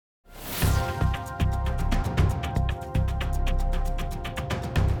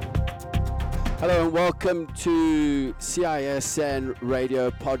Hello and welcome to CISN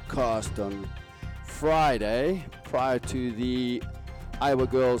Radio Podcast on Friday, prior to the Iowa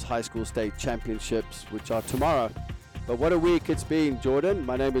Girls High School State Championships, which are tomorrow. But what a week it's been, Jordan.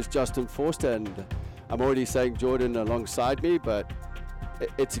 My name is Justin Vorster, and I'm already saying Jordan alongside me, but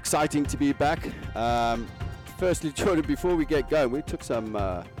it's exciting to be back. Firstly, Jordan, before we get going, we took some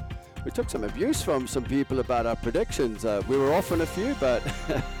abuse from some people about our predictions. We were off on a few, but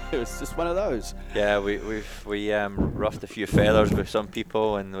it was just one of those. Yeah, we roughed a few feathers with some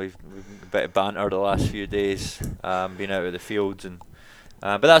people, and we've a bit of banter the last few days, been out of the fields, and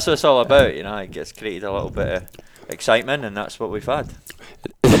but that's what it's all about, you know. It gets created a little bit of excitement, and that's what we've had.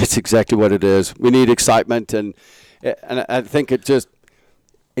 It's exactly what it is. We need excitement, and I think it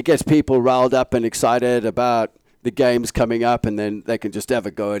gets people riled up and excited about the games coming up, and then they can just have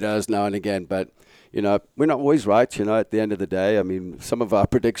a go at us now and again. But, you know, we're not always right, you know, at the end of the day. I mean, some of our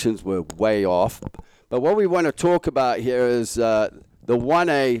predictions were way off. But what we want to talk about here is the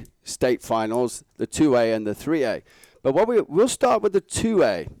 1A state finals, the 2A and the 3A. But we'll start with the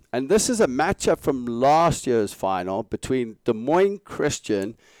 2A. And this is a matchup from last year's final between Des Moines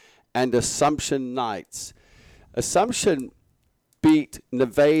Christian and Assumption Knights. Assumption beat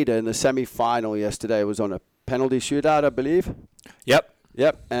Nevada in the semifinal yesterday. It was on a penalty shootout, I believe.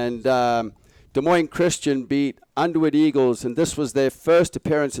 Yep. And Des Moines Christian beat Underwood Eagles, and this was their first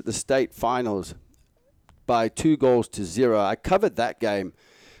appearance at the state finals by 2-0. I covered that game.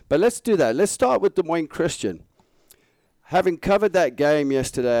 But let's do that. Let's start with Des Moines Christian. Having covered that game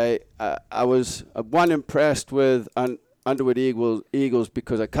yesterday, I was impressed with Underwood Eagles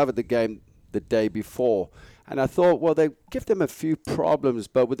because I covered the game the day before. And I thought, well, they give them a few problems,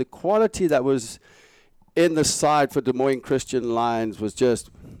 but with the quality that was in the side for Des Moines Christian Lions was just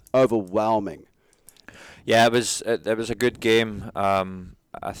overwhelming. Yeah, it was a good game.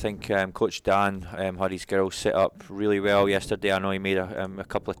 I think Coach Dan had his girls set up really well yesterday. I know he made a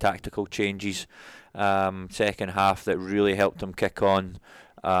couple of tactical changes second half that really helped them kick on.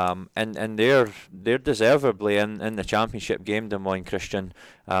 And they're deservedly in the championship game, Des Moines Christian,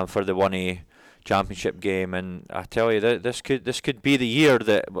 for the 1A championship game, and I tell you that this could be the year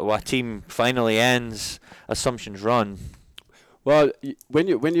that a team finally ends Assumption's run. Well, when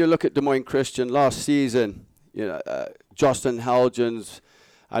you look at Des Moines Christian last season, you know, Jocelyn Helgens,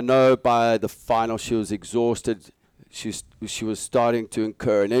 I know by the final she was exhausted. She was starting to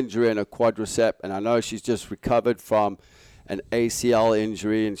incur an injury in a quadricep, and I know she's just recovered from an ACL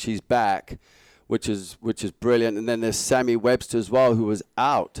injury, and she's back, which is brilliant. And then there's Sammy Webster as well, who was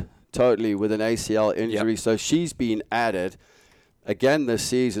out totally with an ACL injury. Yep. So she's been added again this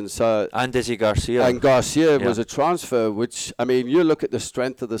season. So and Izzy Garcia. And Garcia was a transfer, which, I mean, you look at the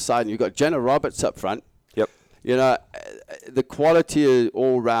strength of the side, and you've got Jenna Roberts up front. Yep. You know, the quality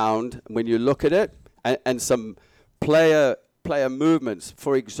all round when you look at it, and some player movements.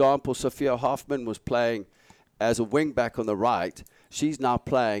 For example, Sophia Hoffman was playing as a wing back on the right. She's now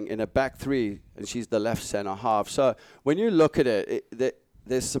playing in a back three, and she's the left center half. So when you look at it,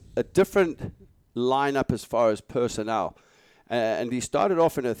 there's a different lineup as far as personnel. And he started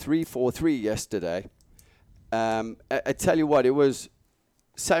off in a 3-4-3 yesterday. I tell you what, it was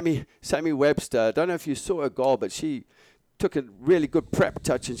Sammy Webster. I don't know if you saw her goal, but she took a really good prep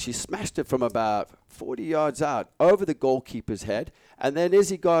touch, and she smashed it from about 40 yards out over the goalkeeper's head. And then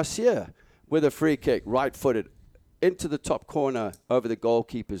Izzy Garcia with a free kick, right-footed, into the top corner over the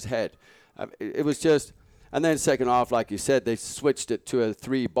goalkeeper's head. It was just... And then second half, like you said, they switched it to a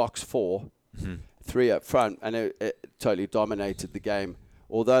 3-box-4, 3 up front, and it totally dominated the game.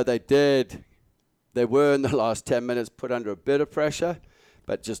 Although they were in the last 10 minutes put under a bit of pressure,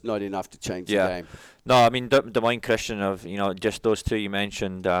 but just not enough to change the game. No, I mean, Des Moines Christian have, you know, just those two you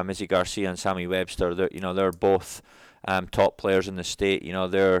mentioned, Izzy Garcia and Sammy Webster. They're both top players in the state. You know,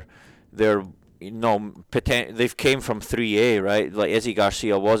 they're they've came from 3A, right? Like Izzy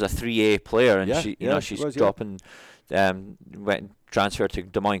Garcia was a 3A player, and she's dropping, went transferred to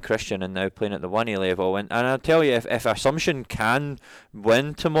Des Moines Christian and now playing at the 1A level. And I'll tell you, if Assumption can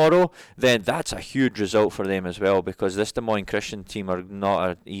win tomorrow, then that's a huge result for them as well, because this Des Moines Christian team are not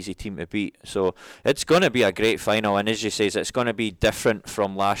an easy team to beat. So it's going to be a great final, and as you say, it's going to be different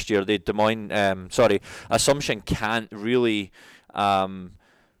from last year. Assumption can't really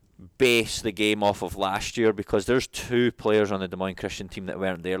base the game off of last year, because there's two players on the Des Moines Christian team that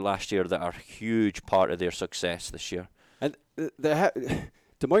weren't there last year that are a huge part of their success this year. And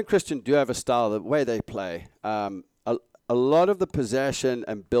Des Moines Christian do have a style, the way they play. A lot of the possession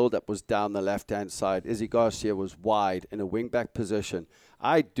and build-up was down the left-hand side. Izzy Garcia was wide in a wing-back position.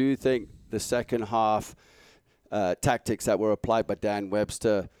 I do think the second half tactics that were applied by Dan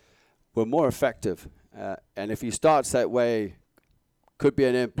Webster were more effective. And if he starts that way, could be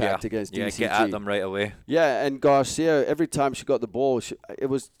an impact against DCG. Yeah, get at them right away. Yeah, and Garcia, every time she got the ball, it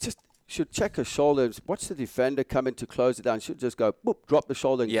was just, she'd check her shoulders, watch the defender come in to close it down. She'd just go, boop, drop the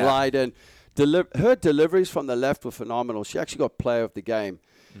shoulder and glide in. Her deliveries from the left were phenomenal. She actually got player of the game.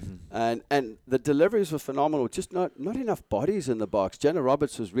 And the deliveries were phenomenal. Just not enough bodies in the box. Jenna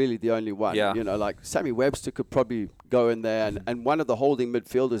Roberts was really the only one. Yeah. You know, like Sammy Webster could probably go in there, and one of the holding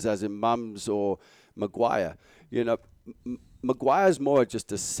midfielders, as in Mums or Maguire. You know, Maguire's more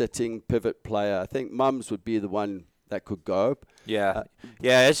just a sitting pivot player. I think Mums would be the one that could go. Yeah,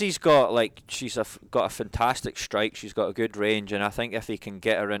 Izzy's got got a fantastic strike. She's got a good range, and I think if they can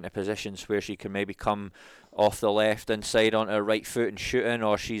get her into positions where she can maybe come off the left inside onto her right foot and shoot in,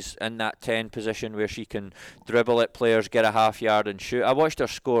 or she's in that 10 position where she can dribble at players, get a half yard and shoot. I watched her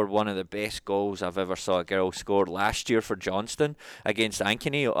score one of the best goals I've ever saw a girl score last year for Johnston against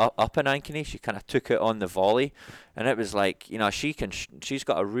Ankeny, up in Ankeny. She kind of took it on the volley, and it was like, you know, she's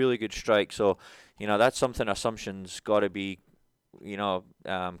got a really good strike. So, you know, that's something Assumption's got to be, you know,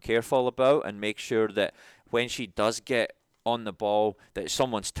 careful about, and make sure that when she does get on the ball, that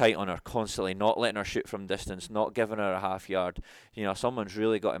someone's tight on her constantly, not letting her shoot from distance, not giving her a half yard. You know, someone's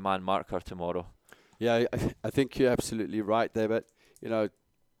really got to man mark her tomorrow. Yeah, I think you're absolutely right there. But, you know,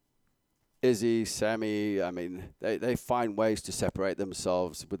 Izzy, Sammy, I mean, they find ways to separate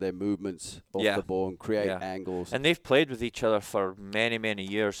themselves with their movements off the ball and create angles. And they've played with each other for many, many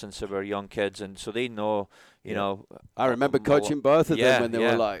years since they were young kids, and so they know, you know. I remember coaching both of them when they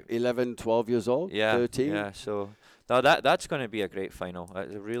were like 11, 12 years old, 13. Yeah, so no, that's going to be a great final.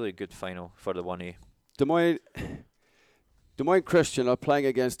 It's a really good final for the 1A. Des Moines Christian are playing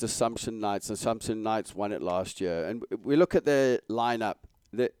against Assumption Knights. Assumption Knights won it last year. And we look at their lineup.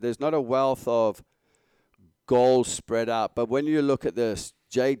 There's not a wealth of goals spread out. But when you look at this,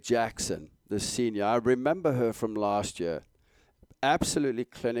 Jade Jackson, the senior, I remember her from last year. Absolutely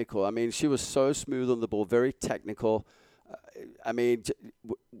clinical. I mean, she was so smooth on the ball, very technical. I mean,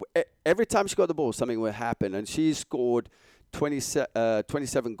 every time she got the ball, something would happen. And she's scored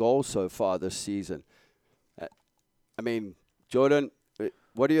 27 goals so far this season. I mean, Jordan,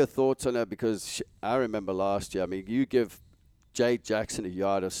 what are your thoughts on her? Because I remember last year, I mean, you give Jade Jackson a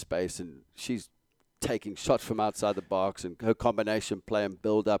yard of space, and she's taking shots from outside the box, and her combination play and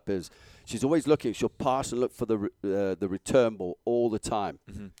build up is she's always looking. She'll pass and look for the return ball all the time.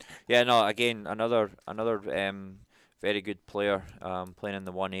 Mm-hmm. Yeah, no, again, another very good player playing in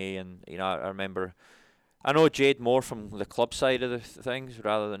the 1A, and you know, I know Jade more from the club side of the things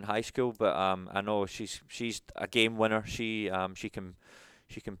rather than high school, but I know she's a game winner. She can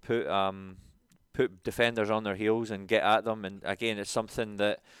put defenders on their heels and get at them, and again, it's something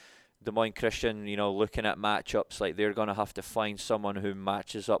that Des Moines Christian, you know, looking at matchups, like they're going to have to find someone who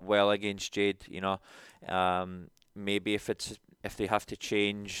matches up well against Jade. You know, maybe if they have to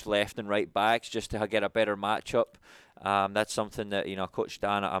change left and right backs just to get a better matchup. That's something that, you know, Coach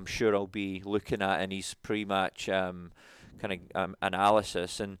Dan, I'm sure, will be looking at in his pre-match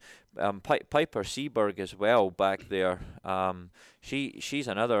analysis. And Piper Seaberg as well back there. She's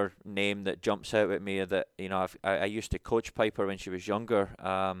another name that jumps out at me that, you know, I used to coach Piper when she was younger.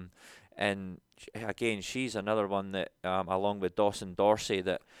 And again, she's another one that, along with Dawson Dorsey,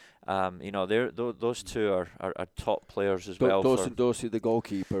 that you know, those two are top players as well. Dawson Dorsey, the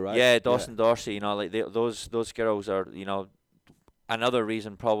goalkeeper, right? Yeah, Dawson Dorsey. You know, like those girls are, you know, another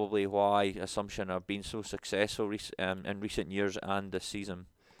reason probably why Assumption have been so successful in recent years and this season.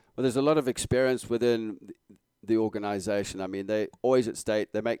 Well, there's a lot of experience within the organization. I mean, they always at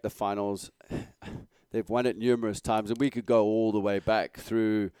state. They make the finals. They've won it numerous times, and we could go all the way back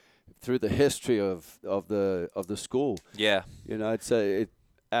through the history of the school. Yeah, you know, it's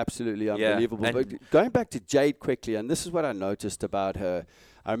absolutely unbelievable. Yeah. But going back to Jade quickly, and this is what I noticed about her.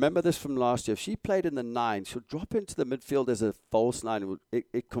 I remember this from last year. If she played in the 9, she'll drop into the midfield as a false 9.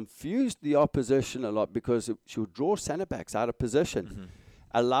 It confused the opposition a lot because she'll draw centre backs out of position,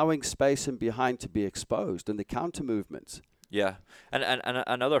 allowing space in behind to be exposed and the counter movements. Yeah, and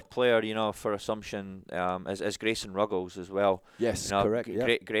another player, you know, for Assumption is Grayson Ruggles as well. Yes, you know, correct.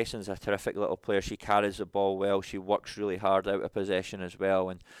 Grayson's a terrific little player. She carries the ball well. She works really hard out of possession as well,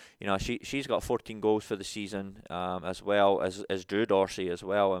 and you know, she's got 14 goals for the season, as well as Drew Dorsey as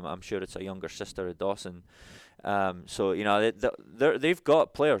well. I'm sure it's a younger sister of Dawson. So you know, they've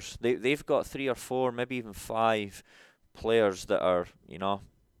got players. They've got 3 or 4, maybe even 5 players that are, you know,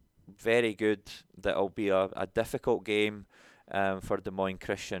 very good. That'll be a difficult game for Des Moines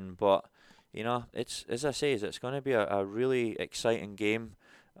Christian, but you know, it's, as I say, it's going to be a really exciting game,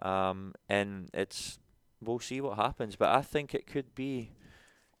 and we'll see what happens. But I think it could be,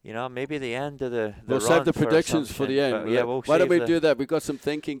 maybe the end of the We'll run save the for predictions for the end. But yeah, Why don't we do that? We've got some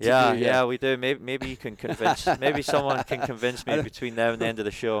thinking to do here. Yeah, we do. Maybe you can convince. Maybe someone can convince me between now and the end of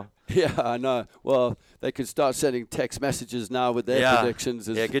the show. Yeah, I know. Well, they can start sending text messages now with their predictions.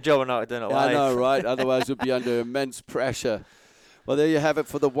 Yeah, good job we're not doing it live. I know, right? Otherwise, we'll be under immense pressure. Well, there you have it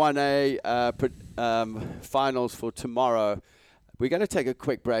for the 1A finals for tomorrow. We're going to take a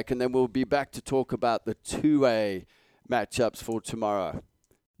quick break, and then we'll be back to talk about the 2A matchups for tomorrow.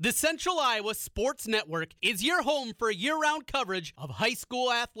 The Central Iowa Sports Network is your home for year-round coverage of high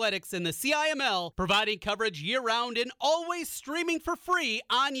school athletics in the CIML, providing coverage year-round and always streaming for free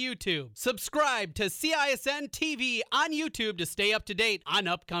on YouTube. Subscribe to CISN TV on YouTube to stay up to date on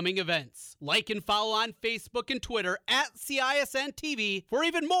upcoming events. Like and follow on Facebook and Twitter at CISN TV for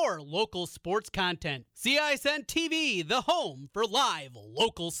even more local sports content. CISN TV, the home for live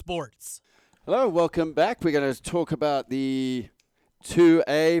local sports. Hello, welcome back. We're going to talk about the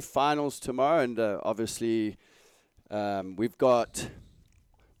 2A finals tomorrow, and obviously we've got.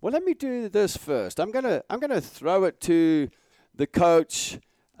 Well, let me do this first. I'm gonna throw it to the coach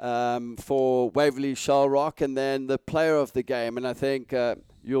for Waverley Shellrock, and then the player of the game. And I think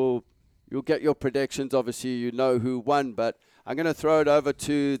you'll get your predictions. Obviously, you know who won, but I'm gonna throw it over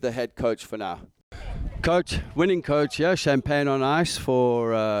to the head coach for now. Coach, winning coach, yeah, champagne on ice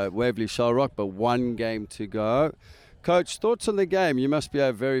for Waverley Shellrock, but one game to go. Coach, thoughts on the game? You must be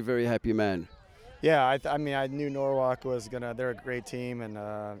a very, very happy man. Yeah, I mean, I knew Norwalk was they're a great team and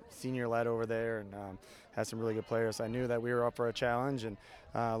senior-led over there and has some really good players. I knew that we were up for a challenge, and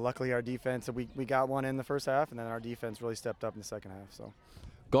luckily our defense, we got one in the first half, and then our defense really stepped up in the second half. So,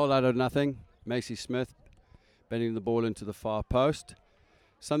 goal out of nothing. Macy Smith bending the ball into the far post.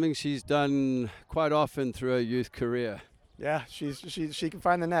 Something she's done quite often through her youth career. Yeah, she can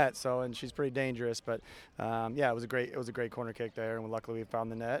find the net, and she's pretty dangerous. But yeah, it was a great corner kick there, and luckily we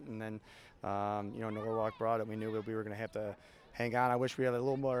found the net. And then Norwalk brought it. We knew we were going to have to hang on. I wish we had a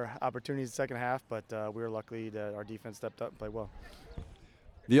little more opportunities in the second half, but we were lucky that our defense stepped up and played well.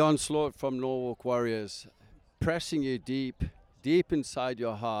 The onslaught from Norwalk Warriors, pressing you deep inside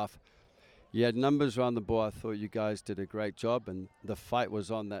your half. You had numbers around the ball. I thought you guys did a great job, and the fight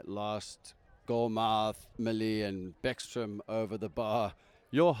was on that last goalmouth, Millie and Beckstrom over the bar.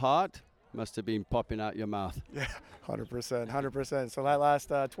 Your heart must have been popping out your mouth. Yeah, 100%. So that last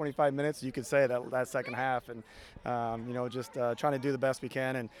 25 minutes, you could say that second half, and just trying to do the best we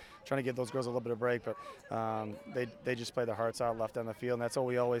can and trying to give those girls a little bit of break. But they just played their hearts out, left on the field, and that's what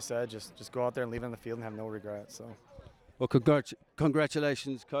we always said: just go out there and leave it on the field and have no regrets. So. Well,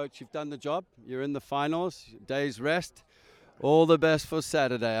 congratulations, Coach. You've done the job. You're in the finals. Day's rest. All the best for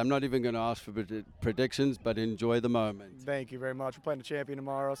Saturday. I'm not even going to ask for predictions, but enjoy the moment. Thank you very much. We're playing the champion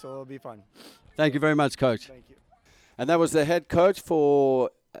tomorrow, so it'll be fun. Thank you very much, Coach. Thank you. And that was the head coach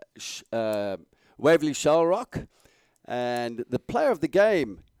for Waverley Shellrock. And the player of the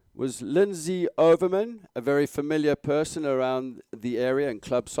game was Lindsay Overman, a very familiar person around the area and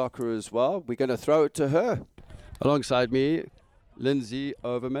club soccer as well. We're going to throw it to her. Alongside me, Lindsay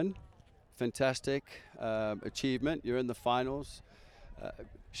Overman. Fantastic achievement. You're in the finals.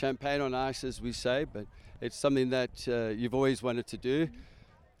 Champagne on ice, as we say, but it's something that you've always wanted to do.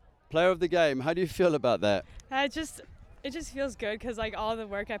 Player of the game, how do you feel about that? It just feels good because all the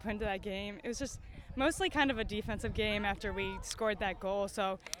work I put into that game, it was just mostly kind of a defensive game after we scored that goal.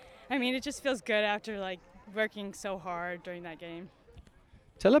 So, I mean, it just feels good after working so hard during that game.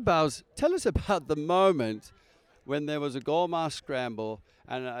 Tell us about the moment when there was a goal mask scramble,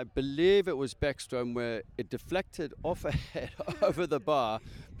 and I believe it was Beckstrom where it deflected off a head over the bar.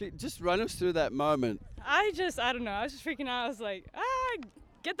 Just run us through that moment. I don't know. I was just freaking out. I was like,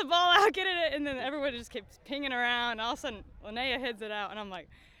 get the ball out, get it. And then everybody just keeps pinging around. And all of a sudden, Linnea hits it out. And I'm like,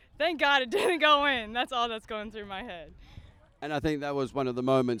 thank God it didn't go in. That's all that's going through my head. And I think that was one of the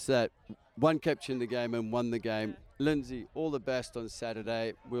moments that one kept you in the game and won the game. Yeah. Lindsay, all the best on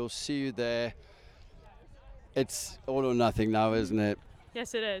Saturday. We'll see you there. It's all or nothing now, isn't it?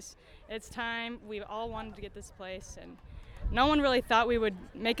 Yes, it is. It's time. We all wanted to get this place, and no one really thought we would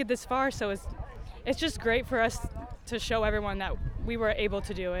make it this far, so it's just great for us to show everyone that we were able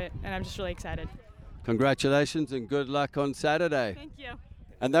to do it, and I'm just really excited. Congratulations and good luck on Saturday. Thank you.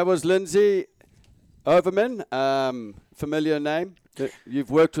 And that was Lindsay Overman, familiar name. You've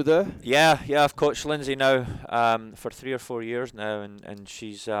worked with her? Yeah, I've coached Lindsay now for 3 or 4 years now, and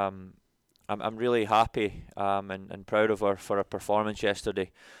she's I'm really happy and proud of her for her performance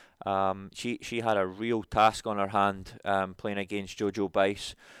yesterday. She had a real task on her hand playing against Jojo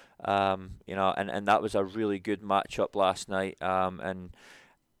Bice, and that was a really good matchup last night. And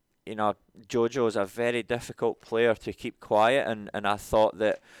Jojo is a very difficult player to keep quiet, and I thought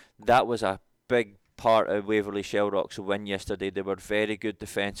that was a big part of Waverley Shelrock's win yesterday. They were very good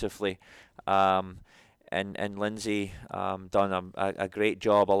defensively, and Lindsay done a great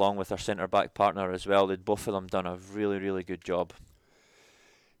job along with her centre back partner as well. They'd both of them done a really, really good job.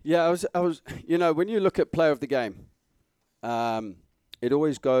 Yeah, I was. When you look at player of the game, it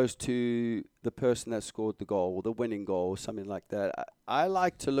always goes to the person that scored the goal or the winning goal or something like that. I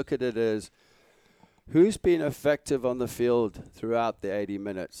like to look at it as who's been effective on the field throughout the 80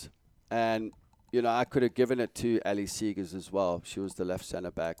 minutes. And, I could have given it to Ali Seegers as well. She was the left centre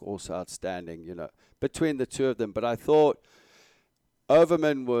back, also outstanding, between the two of them. But I thought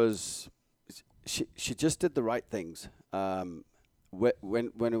Overman she just did the right things. When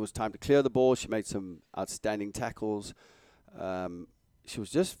it was time to clear the ball, she made some outstanding tackles. She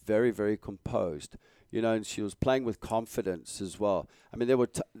was just very, very composed, and she was playing with confidence as well. I mean,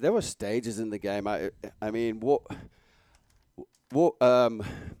 there were stages in the game. I mean,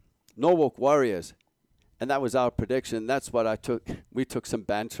 Norwalk Warriors, and that was our prediction. That's what we took some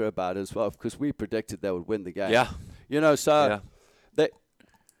banter about as well, because we predicted they would win the game. Yeah.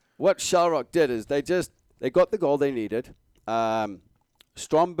 What Shelrock did is they got the goal they needed.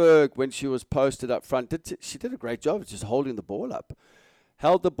 Stromberg, when she was posted up front, she did a great job of just holding the ball up.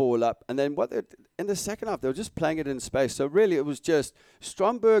 Held the ball up, and then in the second half, they were just playing it in space. So really, it was just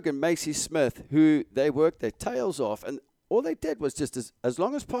Stromberg and Macy Smith who they worked their tails off, and all they did was just as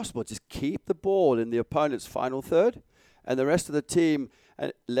long as possible, just keep the ball in the opponent's final third, and the rest of the team,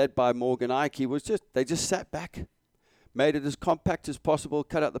 led by Morgan Ike, they just sat back, made it as compact as possible,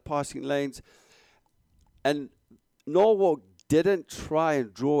 cut out the passing lanes, and Norwalk didn't try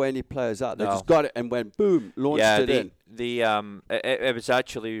and draw any players out. They just got it and went boom, launched it in. It was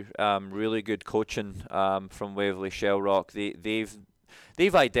actually really good coaching from Waverley Shelrock.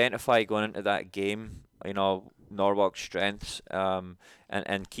 They've identified going into that game, Norwalk's strengths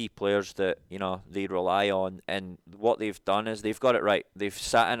and key players that they rely on. And what they've done is they've got it right. They've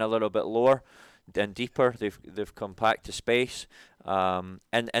sat in a little bit lower and deeper. They've compact to space. And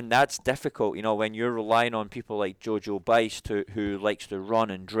that's difficult, when you're relying on people like Jojo Bice who likes to run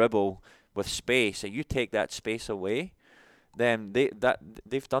and dribble with space, and you take that space away, then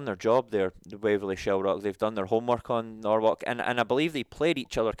they've done their job there, the Waverley Shelrock. They've done their homework on Norwalk, and I believe they played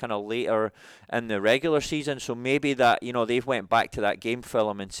each other kind of later in the regular season, so maybe that, they've went back to that game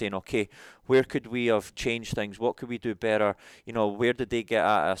film and saying, okay, where could we have changed things? What could we do better? Where did they get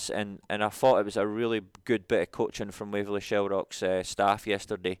at us? And I thought it was a really good bit of coaching from Waverley Shelrock's staff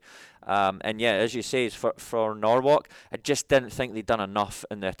yesterday. And yeah, as you say, for Norwalk, I just didn't think they'd done enough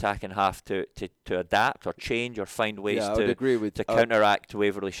in the attacking half to adapt or change or find ways to counteract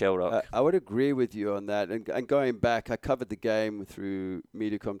Waverley Shelrock. I would agree with you on that. And going back, I covered the game through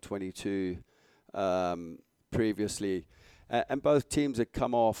Mediacom 22 previously, and both teams had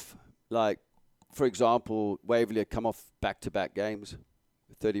come off, like, for example, Waverley had come off back-to-back games,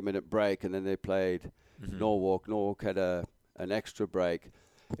 30-minute break, and then they played Norwalk. Norwalk had an extra break.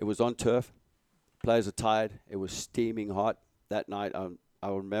 It was on turf. Players are tired. It was steaming hot that night. I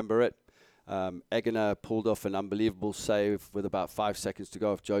remember it. Eggener pulled off an unbelievable save with about 5 seconds to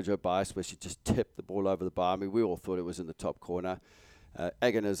go off Jojo Bice, where she just tipped the ball over the bar. I mean, we all thought it was in the top corner.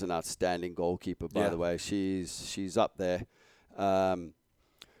 Eggener's an outstanding goalkeeper, by the way. She's up there.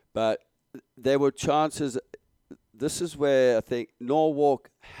 But there were chances. This is where I think Norwalk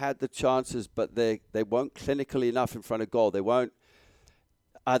had the chances, but they weren't clinical enough in front of goal. They weren't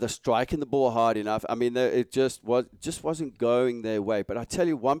either striking the ball hard enough. I mean, it just wasn't going their way. But I tell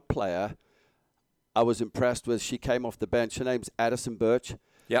you, one player I was impressed with. She came off the bench. Her name's Addison Birch.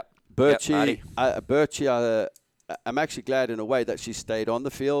 Yep. Birchie. I'm actually glad in a way that she stayed on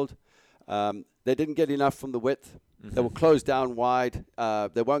the field. They didn't get enough from the width. Mm-hmm. They were closed down wide.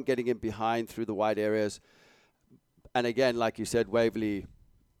 They weren't getting in behind through the wide areas. And again, like you said, Waverley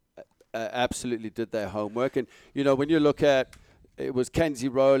absolutely did their homework. And, when you look at, it was Kenzie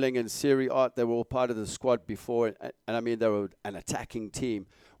Rowling and Siri Ott, they were all part of the squad before. And I mean, they were an attacking team.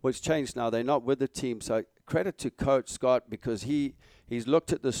 What's changed now, they're not with the team. So credit to Coach Scott, because he's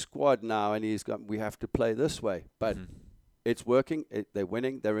looked at the squad now and he's gone, we have to play this way. But it's working. They're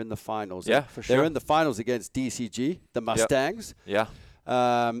winning. They're in the finals. Yeah, for sure. They're in the finals against DCG, the Mustangs. Yep.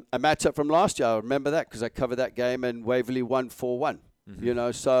 Yeah. A matchup from last year. I remember that because I covered that game, and Waverley won 4-1.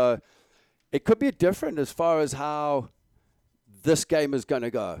 So it could be different as far as how this game is going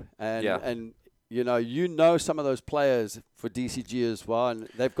to go. And you know some of those players for DCG as well, and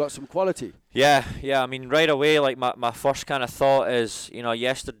they've got some quality. Yeah. I mean, right away, like my first kind of thought is,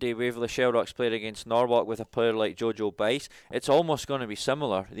 yesterday Waverley Shamrocks played against Norwalk with a player like Jojo Bice. It's almost going to be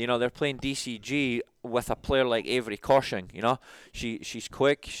similar. They're playing DCG with a player like Avery Corshing. She's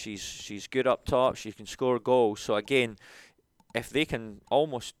quick, she's good up top, she can score goals. So again, if they can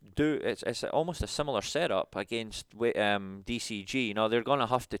almost it's almost a similar setup against DCG. They're going to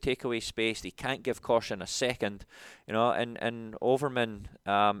have to take away space. They can't give Caution a second, and Overman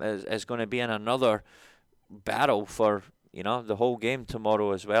is going to be in another battle for the whole game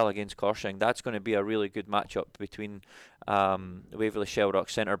tomorrow as well against Corshing. That's going to be a really good matchup between Waverley Shamrock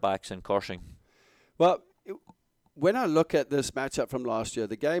centre backs and Corshing. Well, when I look at this matchup from last year,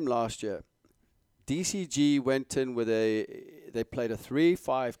 the game last year, DCG went in with they played a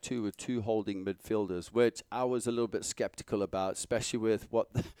 3-5-2 with 2 holding midfielders, which I was a little bit skeptical about, especially with what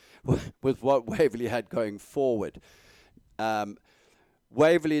Waverley had going forward.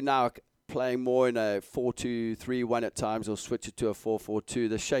 Waverley now playing more in a 4-2-3-1 at times, or switch it to a 4-4-2.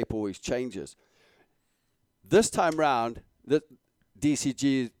 The shape always changes. This time round, the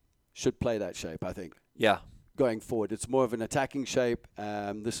DCG should play that shape, I think. Yeah. Going forward, it's more of an attacking shape.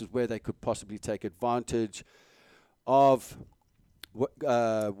 This is where they could possibly take advantage of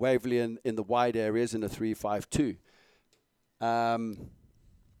Waverley in the wide areas in a 3-5-2.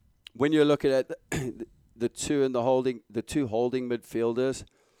 When you look at the two holding midfielders,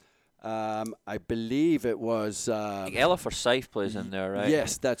 I believe it was Ella Forsyth plays in there, right?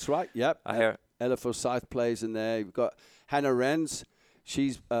 Yes, that's right. Yep, I hear Ella Forsyth plays in there. You've got Hannah Renz.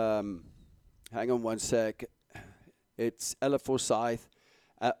 She's hang on one sec. It's Ella Forsyth.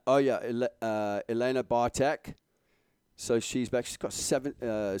 Elena Bartek. So she's back. She's got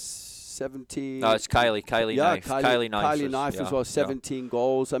 17. No, it's Kylie Knife. Kylie Knife as well. 17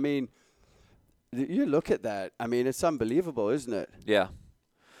 goals. I mean, you look at that. I mean, it's unbelievable, isn't it? Yeah.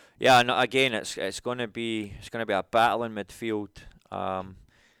 And again, it's going to be a battle in midfield.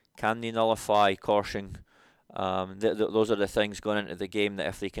 Can they nullify Corshing? Those are the things going into the game that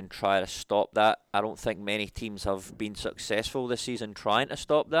if they can try to stop that, I don't think many teams have been successful this season trying to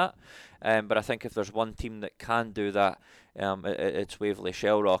stop that. But I think if there's one team that can do that, it's Waverley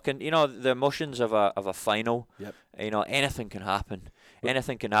Shamrock. And the emotions of a final. Yep. Anything can happen.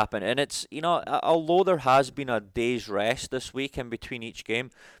 Anything can happen. And it's although there has been a day's rest this week in between each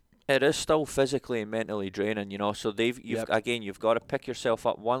game, it is still physically and mentally draining, So you've got to pick yourself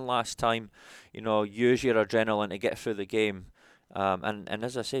up one last time, use your adrenaline to get through the game. And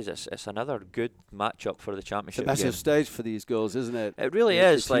as I say, it's another good matchup for the championship. It's a massive stage for these girls, isn't it? It really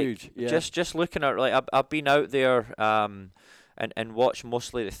is. It's like huge. Yeah. Just looking at I've been out there and watched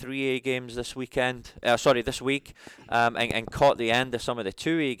mostly the 3A games this week, and caught the end of some of the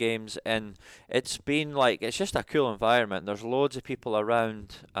 2A games, and it's been it's just a cool environment. There's loads of people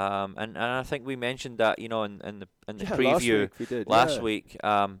around, and I think we mentioned that in the preview last week.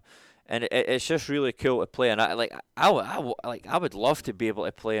 And it's just really cool to play, and I would love to be able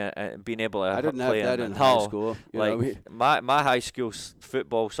to play, being able to I didn't play have that in in Hull. high school. My high school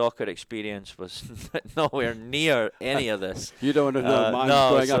soccer experience was nowhere near any of this. You don't want to know mine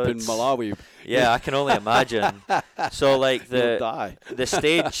growing up in Malawi. Yeah, I can only imagine. So You'll die. the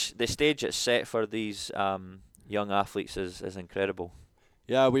stage it's set for these young athletes is incredible.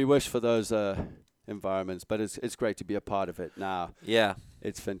 Yeah, we wish for those environments, but it's great to be a part of it now. Yeah.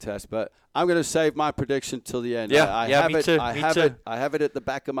 It's fantastic, but I'm going to save my prediction till the end. I have me it. Too. I have it at the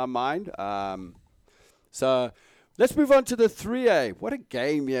back of my mind. So let's move on to the 3A. What a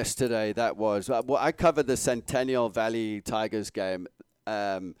game yesterday that was. Well, I covered the Centennial Valley Tigers game.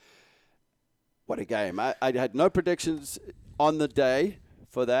 What a game. I had no predictions on the day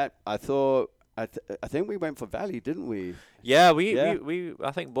for that. I think we went for Valley, didn't we? Yeah, we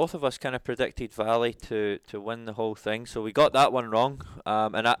I think both of us kind of predicted Valley to win the whole thing, so we got that one wrong.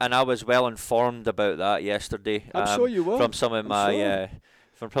 And I was well informed about that yesterday. I'm sure you were. From some of my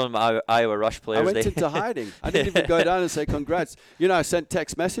Iowa Rush players. I went into hiding. I didn't even go down and say congrats. I sent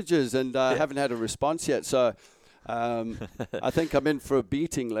text messages and I haven't had a response yet. So I think I'm in for a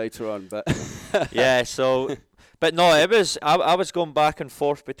beating later on. But yeah, so. But no, it was. I was going back and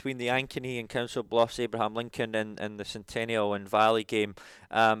forth between the Ankeny and Council Bluffs, Abraham Lincoln, and the Centennial and Valley game.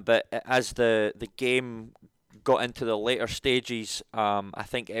 But as the game got into the later stages, I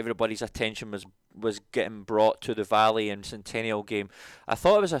think everybody's attention was getting brought to the Valley and Centennial game. I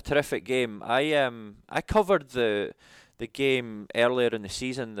thought it was a terrific game. I covered the game earlier in the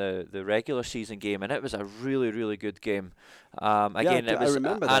season, the regular season game, and it was a really, really good game. Again, it was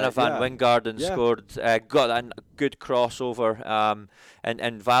Anna Van Wingarden scored, got good crossover,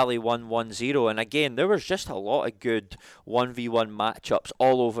 and Valley won 1-0. And again, there was just a lot of good 1v1 matchups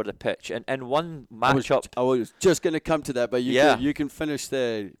all over the pitch. And one matchup... I was just going to come to that, but you can finish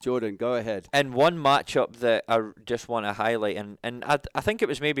there, Jordan. Go ahead. And one matchup that I just want to highlight, and I think it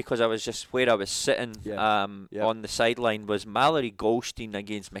was maybe because I was just where I was sitting on the sideline, was Mallory Goldstein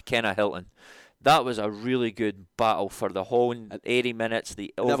against McKenna Hilton. That was a really good battle for the whole 80 minutes,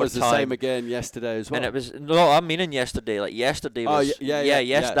 the overtime. That was the same again yesterday as well. And it was, no, I'm meaning yesterday. Like yesterday was,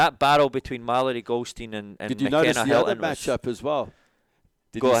 that battle between Mallory Goldstein and McKenna Hilton. Did you notice the other matchup as well?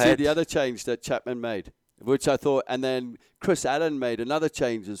 Did you see the other change that Chapman made? Which I thought, and then Chris Allen made another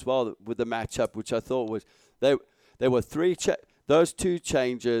change as well with the matchup, which I thought was, there were those two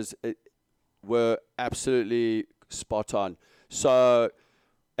changes were absolutely spot on. So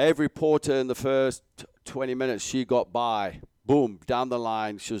every Porter in the first 20 minutes, she got by. Boom, down the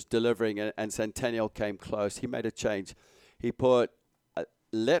line, she was delivering, and Centennial came close. He made a change. He put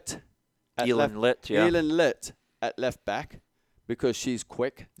Elin Litt at left back because she's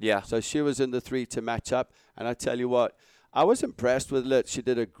quick. Yeah. So she was in the 3 to match up. And I tell you what, I was impressed with Litt. She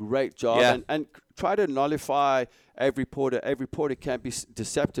did a great job and try to nullify every Porter. Every Porter can be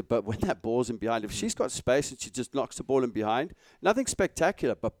deceptive, but when that ball's in behind, if she's got space and she just knocks the ball in behind, nothing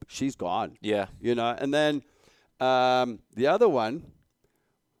spectacular, but she's gone. Yeah. You know, and then the other one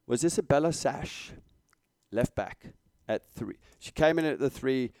was Isabella Sash, left back at 3. She came in at the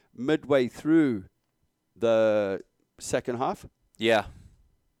 3 midway through the second half. Yeah.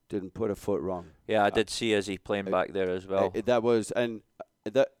 Didn't put a foot wrong. Yeah, I did see Izzy playing back there as well.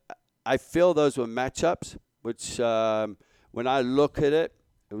 I feel those were matchups, which when I look at it,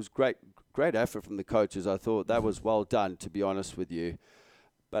 it was great effort from the coaches. I thought that was well done, to be honest with you.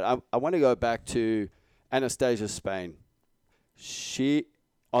 But I want to go back to Anastasia Spain. She,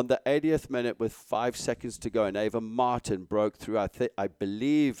 on the 80th minute with 5 seconds to go, and Ava Martin broke through. I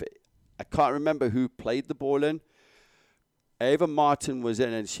believe, I can't remember who played the ball in. Ava Martin was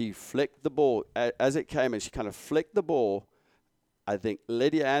in, and she flicked the ball as it came, and she kind of flicked the ball. I think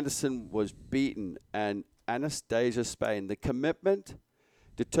Lydia Anderson was beaten, and Anastasia Spain, the commitment,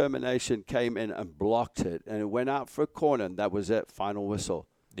 determination came in and blocked it, and it went out for a corner, and that was it, final whistle.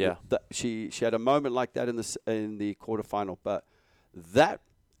 Yeah. She had a moment like that in the quarterfinal, but that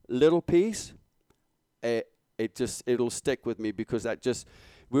little piece, it'll stick with me because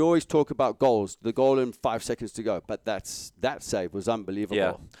we always talk about goals, the goal in 5 seconds to go, but that save was unbelievable.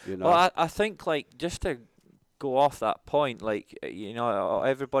 Yeah. You know? Well, I think, like, just to go off that point, like, you know,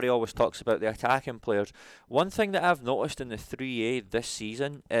 everybody always talks about the attacking players. One thing that I've noticed in the 3A this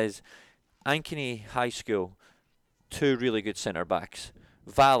season is Ankeny High School, 2 really good centre backs.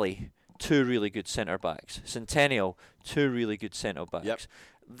 Valley, 2 really good centre backs. Centennial, 2 really good centre backs. Yep.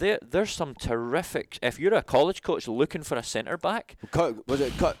 There's some terrific. If you're a college coach looking for a centre back, was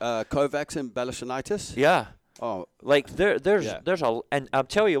it Kovacs and Belashanitis? Yeah. Oh, like there's and I'll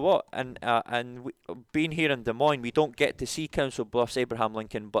tell you what, being here in Des Moines, we don't get to see Council Bluffs, Abraham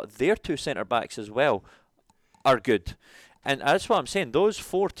Lincoln, but their 2 centre backs as well are good. And that's what I'm saying. Those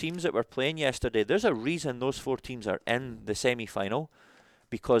 4 teams that were playing yesterday, there's a reason those 4 teams are in the semi-final,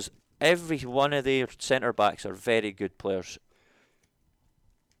 because every one of their centre backs are very good players.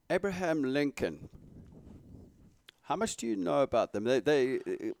 Abraham Lincoln. How much do you know about them?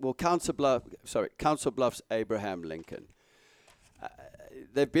 Council Bluffs, Abraham Lincoln.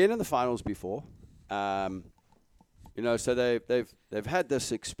 They've been in the finals before, you know, so they've had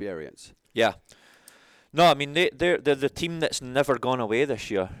this experience. Yeah. No, I mean they're the team that's never gone away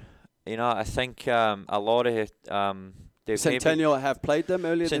this year. You know, I think a lot of it. Centennial have played them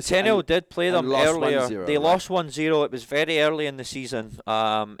earlier. Centennial did play them earlier. 1-0, they lost 1-0. It was very early in the season.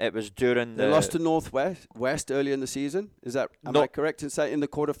 It was during they lost to Northwest early in the season. Am I correct in saying in the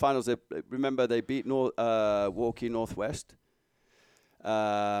quarterfinals? Remember they beat Walkie Northwest.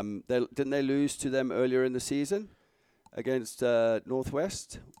 Didn't they lose to them earlier in the season against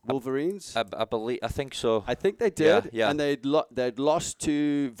Northwest Wolverines? I think so. I think they did. Yeah. And they'd lost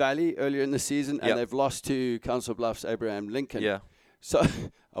to Valley earlier in the season, and Yep. they've lost to Council Bluffs Abraham Lincoln. Yeah. So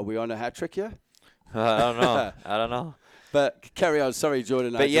are we on a hat trick here? I don't know. But carry on. Sorry,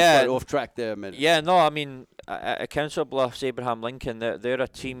 Jordan. But I just got off track there a minute. Yeah, no, I mean, Council Bluffs, Abraham Lincoln, they're a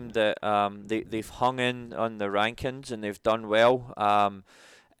team that they've hung in on the rankings and they've done well.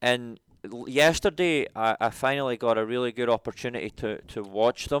 And yesterday, I finally got a really good opportunity to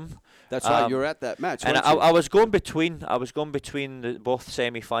watch them. That's right. You were at that match, and weren't you? I was going between both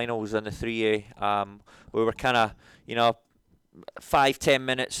semi-finals and the 3A. We were kind of, 5-10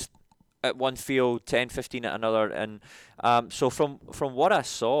 minutes at one field, 10-15 at another, and so from what I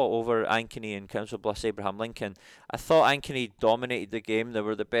saw over Ankeny and Council Bluffs Abraham Lincoln, I thought Ankeny dominated the game. They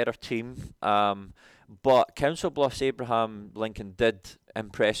were the better team, but Council Bluffs Abraham Lincoln did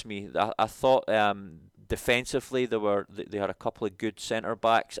impress me. I thought defensively they had a couple of good centre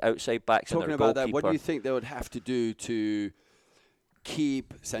backs, outside backs, Talking and their about goalkeeper. that, what do you think they would have to do to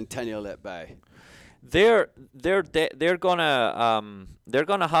keep Centennial at bay? They're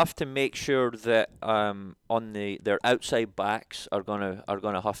gonna have to make sure that their outside backs are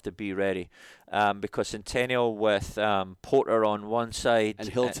gonna have to be ready, because Centennial with Porter on one side and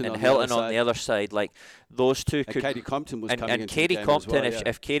Hilton, on the other side, like those two could. Katie Compton was coming and into Katie the game Compton, as well,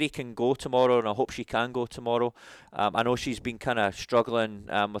 if Katie can go tomorrow, and I hope she can go tomorrow. I know she's been kind of struggling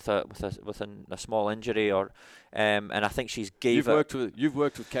with a small injury, and I think she's gave You've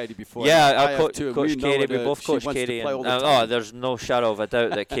worked with Katie before. Yeah, I I have too, coached Katie. We both coached Katie. And, there's no shadow of a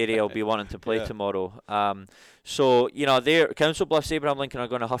doubt that Katie will be wanting to play tomorrow. So Council Bluffs Abraham Lincoln are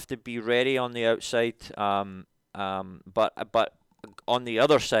going to have to be ready on the outside. But on the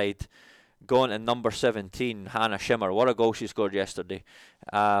other side, going to number 17, Hannah Schimmer. What a goal she scored yesterday.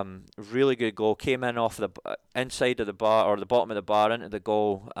 Really good goal. Came in off the inside of the bar, or the bottom of the bar, into the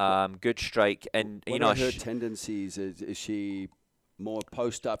goal. Good strike. And what are her tendencies? Is she more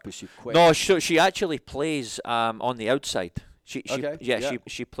post up? Is she quick? No, she actually plays on the outside. She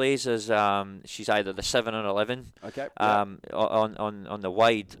plays as she's either the 7 or 11. Okay. On the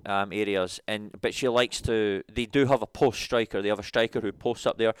wide areas, but she likes to. They do have a post striker. They have a striker who posts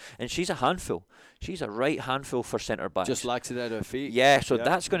up there, and she's a handful. She's a right handful for centre backs. Just likes it at her feet. Yeah, so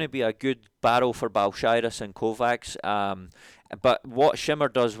that's going to be a good battle for Balshiris and Kovacs. But what Schimmer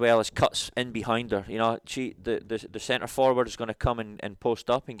does well is cuts in behind her. The centre forward is going to come and post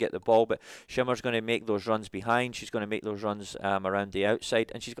up and get the ball, but Schimmer's going to make those runs behind. She's going to make those runs around the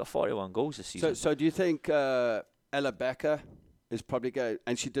outside, and she's got 41 goals this season. So do you think Ella Becker is probably going,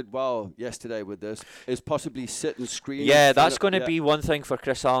 and she did well yesterday with this, is possibly sit and screen? Yeah, that's going to be one thing for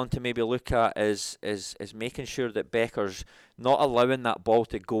Chris Allen to maybe look at is making sure that Becker's not allowing that ball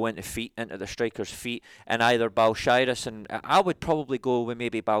to go into the striker's feet, and either Balshiris, and I would probably go with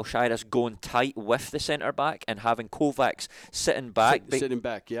maybe Balshiris going tight with the centre back and having Kovacs sitting back,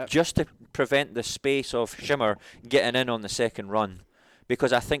 just to prevent the space of Schimmer getting in on the second run.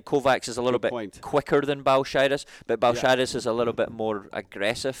 Because I think Kovacs is a little bit quicker than Balshiris, but Balshiris is a little bit more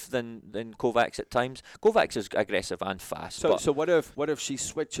aggressive than Kovacs at times. Kovacs is aggressive and fast. So what if she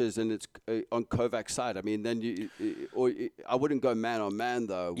switches and it's on Kovacs' side? I mean, then I wouldn't go man on man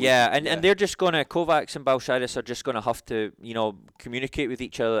though. And they're just gonna, Kovacs and Balshiris are just gonna have to communicate with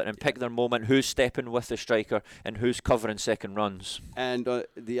each other and pick their moment. Who's stepping with the striker and who's covering second runs. And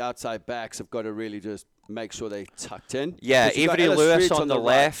the outside backs have got to really just make sure they tucked in. Yeah, Avery Lewis on the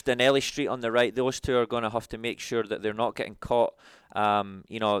left and Ellie Street on the right. Those two are going to have to make sure that they're not getting caught.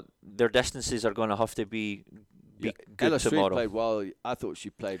 Their distances are going to have to be good Ella tomorrow. Street played well. I thought she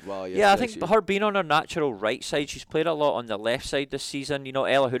played well yesterday. Yeah, I think her being on her natural right side, she's played a lot on the left side this season.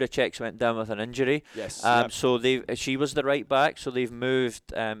 Ella Hudacek went down with an injury. Yes. So she was the right back, so they've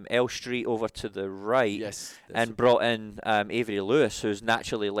moved Elle Street over to the right. Yes. And brought in Avery Lewis, who's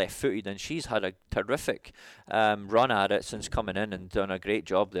naturally left-footed, and she's had a terrific run at it since coming in and done a great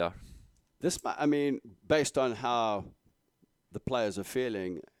job there. Based on how the players are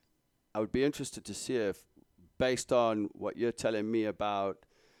feeling, I would be interested to see if, based on what you're telling me about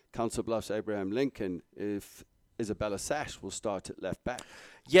Council Bluffs Abraham Lincoln, if Isabella Sash will start at left back.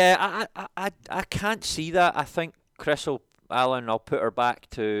 Yeah, I can't see that. I think Allen, I'll put her back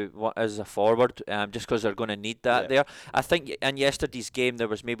to what as a forward, just because they're going to need that there. I think in yesterday's game there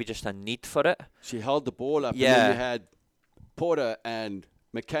was maybe just a need for it. She held the ball up, and then you had Porter and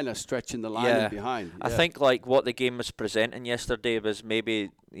McKenna stretching the line in behind. I think like what the game was presenting yesterday was maybe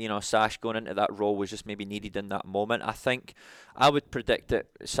Sash going into that role was just maybe needed in that moment. I think I would predict that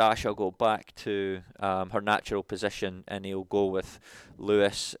Sash will go back to her natural position, and he'll go with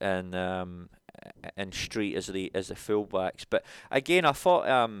Lewis and Street as the fullbacks. But again, I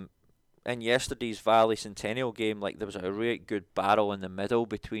thought in yesterday's Valley Centennial game, like there was a really good battle in the middle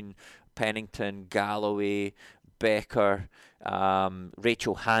between Pennington, Galloway, Becker,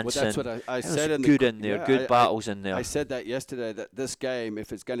 Rachel Hansen. Well, that's what I said. Good battles in there. I said that yesterday, that this game,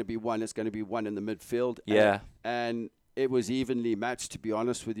 if it's going to be one, it's going to be one in the midfield. Yeah. And it was evenly matched, to be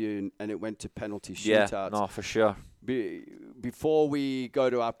honest with you, and it went to penalty shootouts. Yeah, no, for sure. Before we go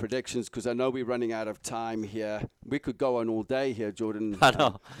to our predictions, because I know we're running out of time here, we could go on all day here, Jordan. I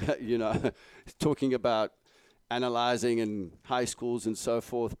know. Talking about analysing and high schools and so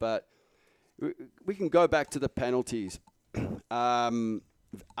forth, but we can go back to the penalties.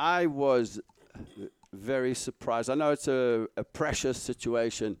 I was very surprised. I know it's a precious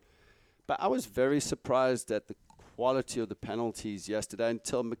situation, but I was very surprised at the quality of the penalties yesterday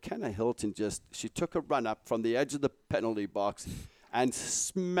until McKenna Hilton she took a run up from the edge of the penalty box and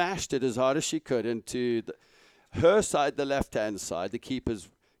smashed it as hard as she could into her side, the left-hand side, the keeper's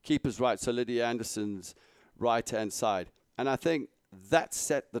right, so Lydia Anderson's right-hand side. And I think that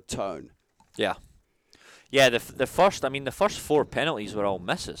set the tone. Yeah. Yeah, the first 4 penalties were all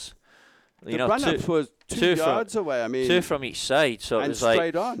misses. The run-up was two yards away. I mean, 2 from each side, so it was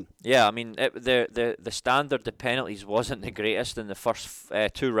straight on. Yeah, I mean, the standard of penalties wasn't the greatest in the first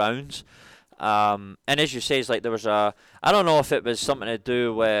 2 rounds, and as you say, it's like there was I don't know if it was something to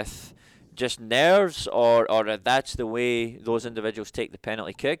do with just nerves or that's the way those individuals take the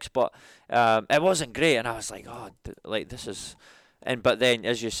penalty kicks, but it wasn't great, and I was like, this is, but then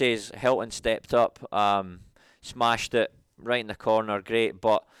as you say, Hilton stepped up, smashed it right in the corner, great,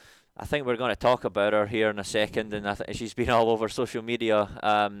 but I think we're going to talk about her here in a second, and I think she's been all over social media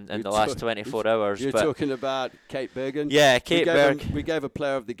in the last 24 hours. You're talking about Kate Bergen? Yeah, Kate Bergen. We gave a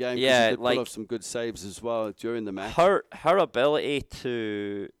player of the game because she did pull off some good saves as well during the match. Her ability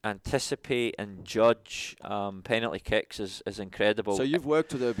to anticipate and judge penalty kicks is incredible. So you've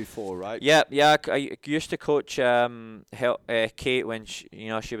worked with her before, right? Yeah. I used to coach Kate when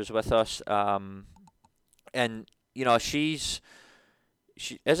she was with us, and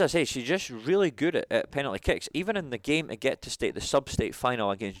as I say, she's just really good at penalty kicks. Even in the game to get to state, the sub-state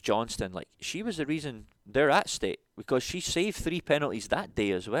final against Johnston, she was the reason they're at state because she saved 3 penalties that day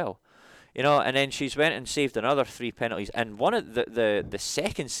as well. And then she's went and saved another 3 penalties. And one of the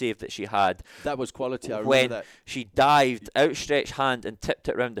second save that she had, that was quality. I remember when that. She dived, outstretched hand, and tipped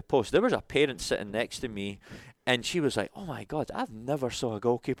it round the post. There was a parent sitting next to me, and she was like, "Oh my God, I've never saw a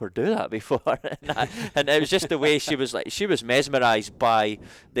goalkeeper do that before." And it was just the way she was mesmerised by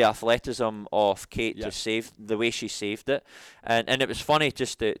the athleticism of Kate to save the way she saved it, and it was funny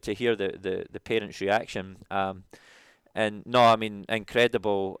just to hear the parents' reaction. And no, I mean,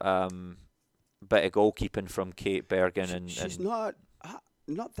 incredible bit of goalkeeping from Kate Bergen, she's not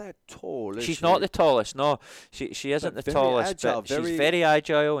that tall. She's not the tallest. No, she isn't the tallest. Agile, but she's very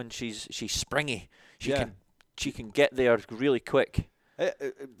agile, and she's springy. She can get there really quick.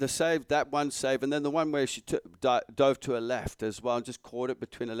 The save, that one save, and then the one where she dove to her left as well and just caught it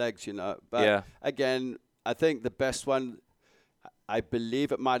between her legs, But again, I think the best one, I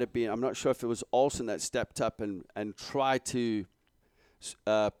believe it might have been, I'm not sure if it was Olsen that stepped up and tried to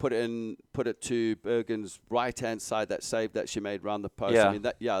put it to Bergen's right-hand side, that save that she made round the post. Yeah. I mean,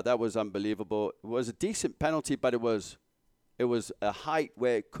 that was unbelievable. It was a decent penalty, but it was a height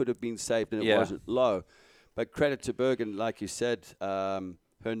where it could have been saved and it wasn't low. But credit to Bergen, like you said, her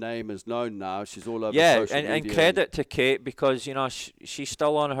name is known now. She's all over social media. And credit to Kate because, she's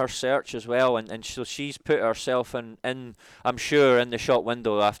still on her search as well. And so she's put herself in, I'm sure, in the shop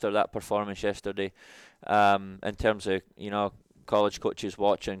window after that performance yesterday in terms of, college coaches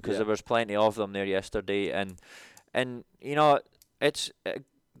watching because there was plenty of them there yesterday. And it's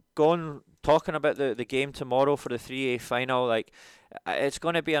talking about the game tomorrow for the 3A final, it's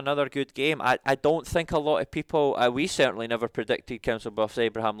going to be another good game. I don't think a lot of people, we certainly never predicted Council Bluffs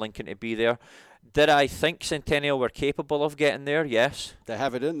Abraham Lincoln to be there. Did I think Centennial were capable of getting there? Yes. They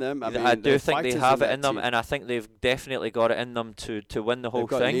have it in them. I do think they have it in them, and I think they've definitely got it in them to win the whole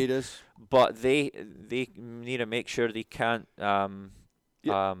thing. They've got leaders. But they need to make sure they can't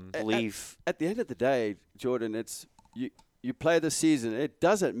leave. At the end of the day, Jordan, it's you play the season. It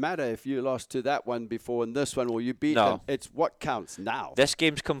doesn't matter if you lost to that one before and this one, or you beat them. It's what counts now. This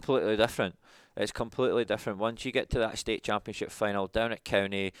game's completely different. It's completely different. Once you get to that state championship final down at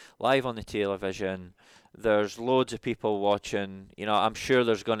County, live on the television, there's loads of people watching. I'm sure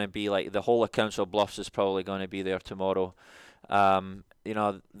there's going to be the whole of Council Bluffs is probably going to be there tomorrow.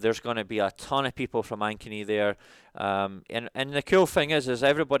 There's going to be a ton of people from Ankeny there. And the cool thing is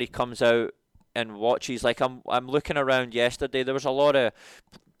everybody comes out and watches. I'm looking around yesterday, there was a lot of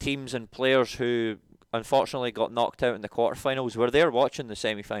teams and players who unfortunately got knocked out in the quarterfinals were there watching the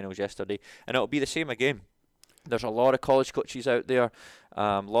semi-finals yesterday, and it'll be the same again. There's a lot of college coaches out there,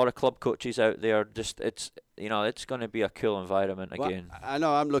 a lot of club coaches out there. It's going to be a cool environment again. I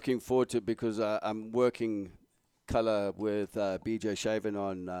know I'm looking forward to it because I'm working colour with BJ Shaven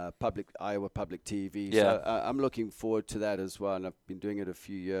on Iowa Public TV. Yeah. So I'm looking forward to that as well, and I've been doing it a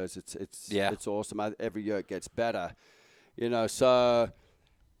few years. It's awesome. Every year it gets better. So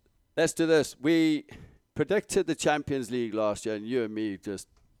let's do this. We predicted the Champions League last year, and you and me just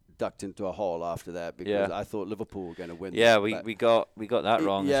ducked into a hole after that because I thought Liverpool were going to win. Yeah, we got that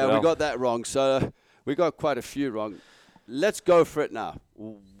wrong. Yeah, as well. we got that wrong. So we got quite a few wrong. Let's go for it now.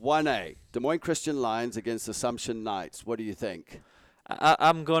 1A, Des Moines Christian Lions against Assumption Knights. What do you think?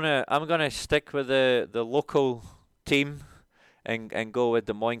 I'm gonna stick with the local team and go with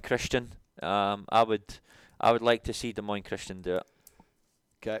Des Moines Christian. I would like to see Des Moines Christian do it.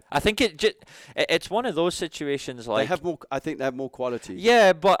 Okay. I think it's one of those situations like They have more. I think they have more quality.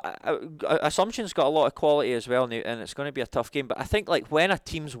 Yeah, but Assumption's got a lot of quality as well, and it's going to be a tough game. But I think like when a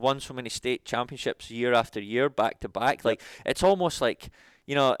team's won so many state championships year after year, back to back, like it's almost like,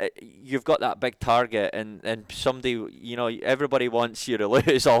 you know, you've got that big target, and somebody, you know, everybody wants you to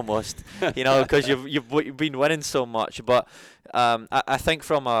lose almost, you know, because you've been winning so much. But I think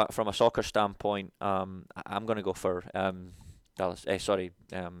from a soccer standpoint, I'm going to go for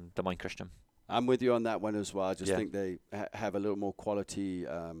Des Moines Christian. I'm with you on that one as well. I just Yeah. think they have a little more quality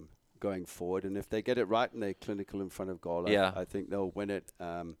going forward, and if they get it right and they're clinical in front of goal, I think they'll win it.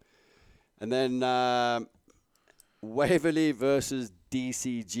 And then Waverley versus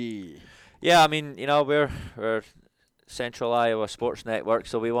DCG. Yeah, I mean, you know, we're Central Iowa Sports Network,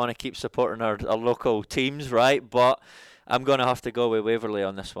 so we want to keep supporting our local teams, right? But I'm going to have to go with Waverley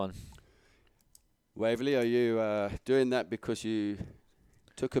on this one. Waverley, are you doing that because you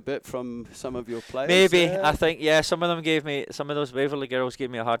took a bit from some of your players? Maybe. I think, some of those Waverley girls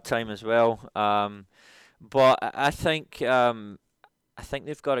gave me a hard time as well. But I think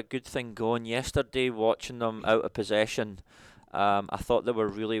they've got a good thing going. Yesterday, watching them out of possession, I thought they were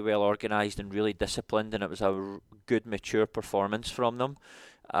really well organised and really disciplined, and it was a good, mature performance from them.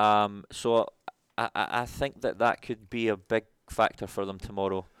 So I think that could be a big factor for them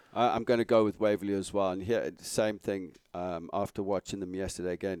tomorrow. I'm going to go with Waverley as well. And here, same thing, after watching them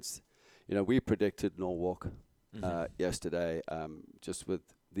yesterday against, you know, we predicted Norwalk yesterday, just with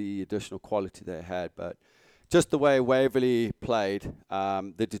the additional quality they had. But just the way Waverley played,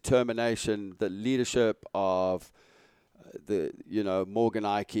 the determination, the leadership of Morgan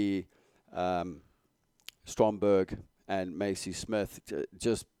Ike, Stromberg, and Macy Smith,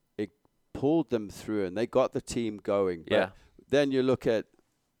 just it pulled them through, and they got the team going. But then you look at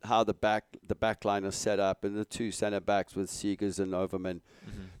how the back line is set up, and the two centre backs with Seegers and Overman,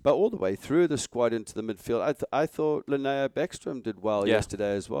 but all the way through the squad into the midfield. I thought Linnea Beckstrom did well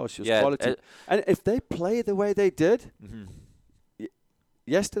yesterday as well. She was quality, and if they play the way they did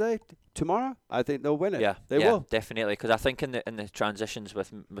yesterday, tomorrow, I think they'll win it. Yeah, they will definitely. Because I think in the transitions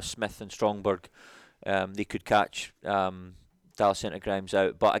with Smith and Stromberg, they could catch Dallas St. Grimes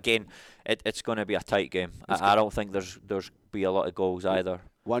out. But again, it's going to be a tight game. I don't think there's be a lot of goals either.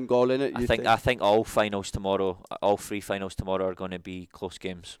 One goal in it. I think all finals tomorrow, all three finals tomorrow are going to be close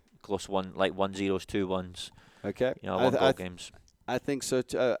games, close 1-0s, 2-1s. Okay, you know, one goal games. I think so.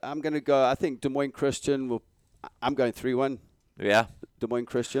 I'm going to go. I think Des Moines Christian will. I'm going 3-1. Yeah, Des Moines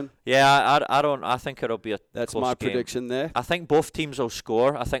Christian. Yeah, I don't. I think it'll be a. That's close my game. prediction there. I think both teams will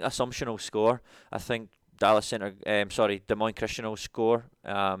score. I think Assumption will score. I think Des Moines Christian will score.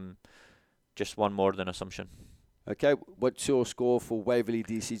 Just one more than Assumption. Okay, what's your score for Waverley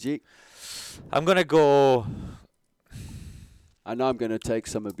DCG? I'm going to go... I know I'm going to take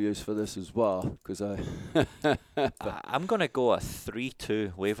some abuse for this as well, because I'm going to go a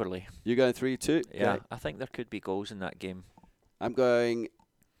 3-2 Waverley. You're going 3-2? Yeah, okay. I think there could be goals in that game. I'm going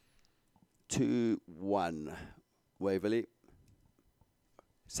 2-1 Waverley.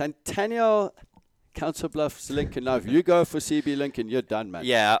 Centennial... Council Bluffs, Lincoln. Now, if you go for CB Lincoln, you're done, man.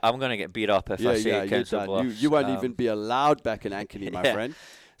 Yeah, I'm going to get beat up if I say Council Bluffs. You won't even be allowed back in Ankeny, my friend.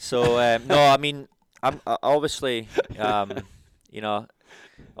 So, no, I mean, I'm obviously, obviously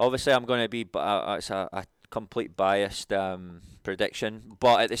I'm going to be, it's a complete biased prediction.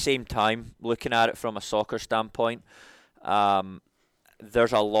 But at the same time, looking at it from a soccer standpoint,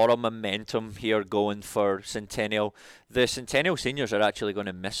 there's a lot of momentum here going for Centennial. The Centennial seniors are actually going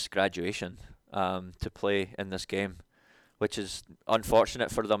to miss graduation to play in this game, which is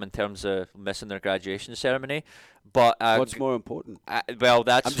unfortunate for them in terms of missing their graduation ceremony. But what's more important?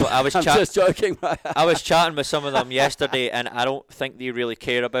 That's what I was I'm just joking. I was chatting with some of them yesterday, and I don't think they really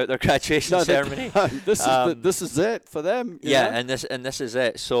care about their graduation ceremony. This is it for them. And this is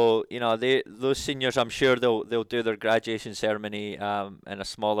it. So those seniors, I'm sure they'll do their graduation ceremony in a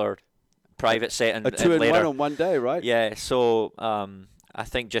smaller private setting. A 2-in-1 on one day, right? Yeah. So I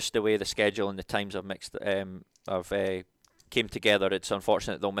think just the way the schedule and the times have mixed came together, it's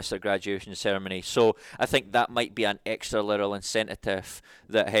unfortunate they'll miss their graduation ceremony. So I think that might be an extra little incentive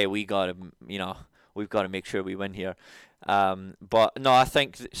that, hey, we've got to make sure we win here. But no, I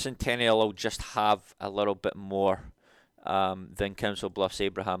think Centennial will just have a little bit more than Council Bluffs,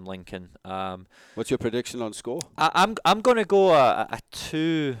 Abraham, Lincoln. What's your prediction on score? I'm going to go a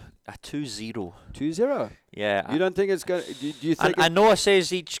 2 a 2-0. 2-0. Yeah. You don't think it's going? Do you think? I know it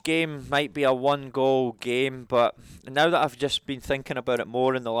says each game might be a 1-goal game, but now that I've just been thinking about it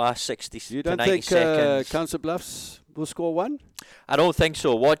more in the last 60 you to don't 90 think seconds. Council Bluffs will score 1? I don't think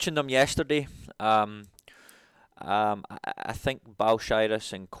so. Watching them yesterday, I think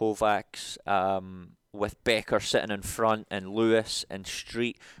Balshiris and Kovacs, with Becker sitting in front and Lewis and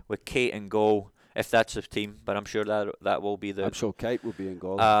Street with Kate in goal, if that's the team, but I'm sure that will be the... I'm sure Kate will be in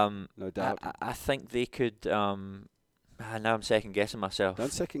goal, no doubt. I think they could... now I'm second guessing myself.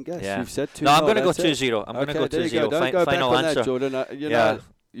 Don't second guess. Yeah. You've said 2-0. No, I'm going to go 2-0. I'm going to go 2-0. Don't go final back on answer. that, Jordan. You know,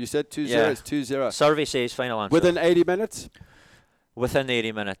 you said 2-0. Yeah. It's 2-0. Survey says final answer. Within 80 minutes? Within the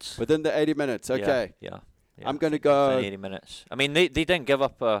 80 minutes. Within the 80 minutes, okay. Yeah. I'm going to go... Within 80 minutes. I mean, they didn't give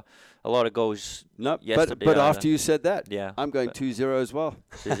up a lot of goals yesterday. But after you said that, yeah, I'm going 2-0 as well.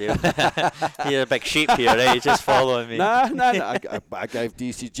 2-0. You're a big sheep here, right? You're just following me. No. I gave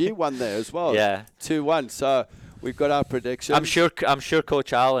DCG 1 there as well. Yeah. 2-1. So we've got our prediction. I'm sure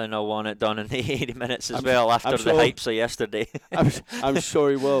Coach Allen will want it done in the 80 minutes as well after the hypes of yesterday. I'm sure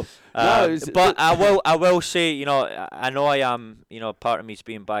he will. But I will say, you know I am, you know, part of me's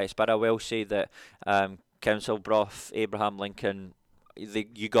being biased, but I will say that Council Bluff, Abraham Lincoln,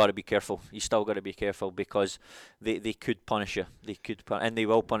 you got to be careful. You still got to be careful because they could punish you. And they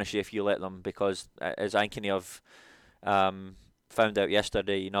will punish you if you let them, because as Ankeny have found out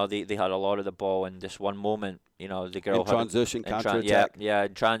yesterday, you know, they had a lot of the ball in this one moment. You know, the girl in transition, counter-attack. Yeah,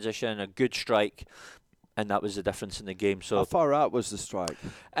 in transition, a good strike. And that was the difference in the game. So how far out was the strike?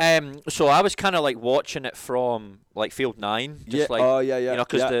 So I was kind of like watching it from like field 9. Just You know,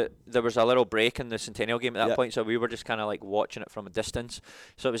 because there was a little break in the Centennial game at that point, so we were just kind of like watching it from a distance.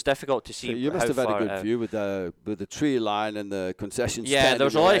 So it was difficult to see. So you must have had a good view with the tree line and the concession stand. Yeah, there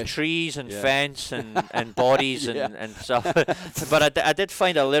was a lot of trees and fence and bodies and stuff. But I did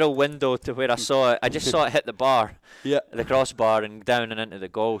find a little window to where I saw it. I just saw it hit the bar, the crossbar, and down and into the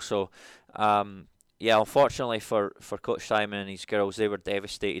goal. So. Yeah, unfortunately for Coach Simon and his girls, they were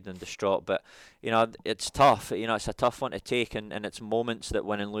devastated and distraught. But, you know, it's tough. You know, it's a tough one to take, and it's moments that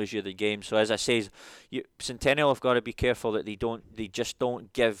win and lose you the game. So, as I say, Centennial have got to be careful that they just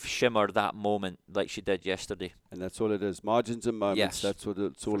don't give Shimmer that moment like she did yesterday. And that's all it is. Margins and moments. Yes, that's what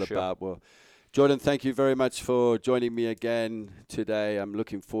it's all sure. about. Well, Jordan, thank you very much for joining me again today. I'm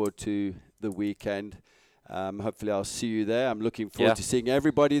looking forward to the weekend. Hopefully I'll see you there. I'm looking forward to seeing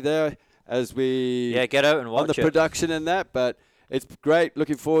everybody there. As we get out and watch on the production and that, but it's great.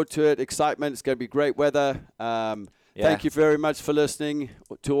 Looking forward to it. Excitement. It's going to be great weather. Thank you very much for listening.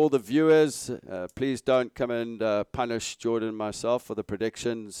 To all the viewers, please don't come and punish Jordan and myself for the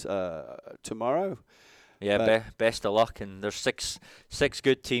predictions tomorrow. Yeah, best of luck. And there's six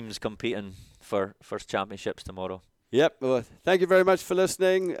good teams competing for first championships tomorrow. Yep. Well, thank you very much for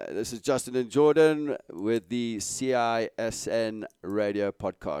listening. This is Justin and Jordan with the CISN Radio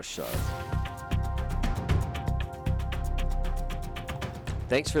Podcast Show.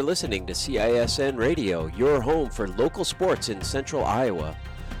 Thanks for listening to CISN Radio, your home for local sports in Central Iowa.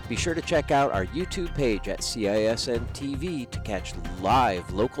 Be sure to check out our YouTube page at CISN TV to catch live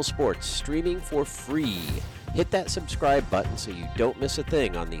local sports streaming for free. Hit that subscribe button so you don't miss a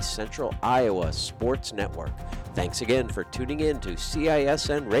thing on the Central Iowa Sports Network. Thanks again for tuning in to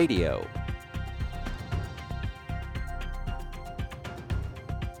CISN Radio.